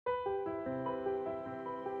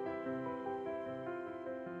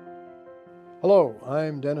Hello,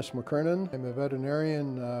 I'm Dennis McCurnin. I'm a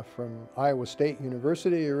veterinarian from Iowa State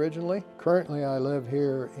University originally. Currently I live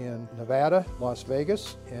here in Nevada, Las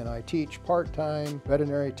Vegas, and I teach part-time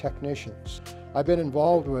veterinary technicians. I've been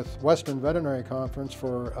involved with Western Veterinary Conference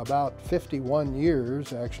for about 51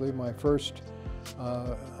 years. Actually, my first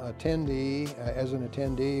attendee, as an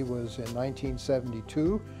attendee, was in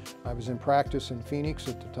 1972. I was in practice in Phoenix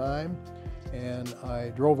at the time. And I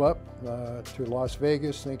drove up to Las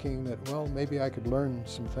Vegas thinking that, well, maybe I could learn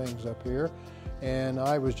some things up here. And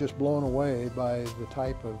I was just blown away by the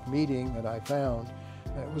type of meeting that I found.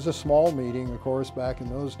 It was a small meeting, of course, back in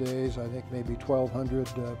those days. I think maybe 1,200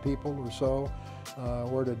 people or so,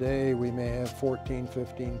 where today we may have 14,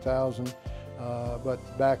 15,000.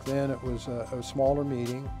 But back then it was a smaller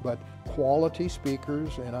meeting, but quality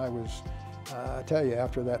speakers, and I tell you,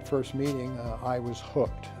 after that first meeting, I was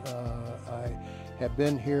hooked. I have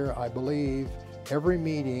been here, I believe, every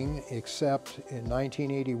meeting except in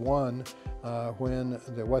 1981 when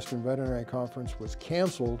the Western Veterinary Conference was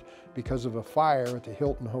canceled because of a fire at the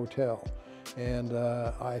Hilton Hotel. And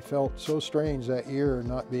I felt so strange that year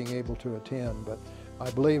not being able to attend, but I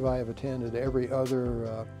believe I have attended every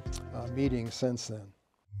other meeting since then.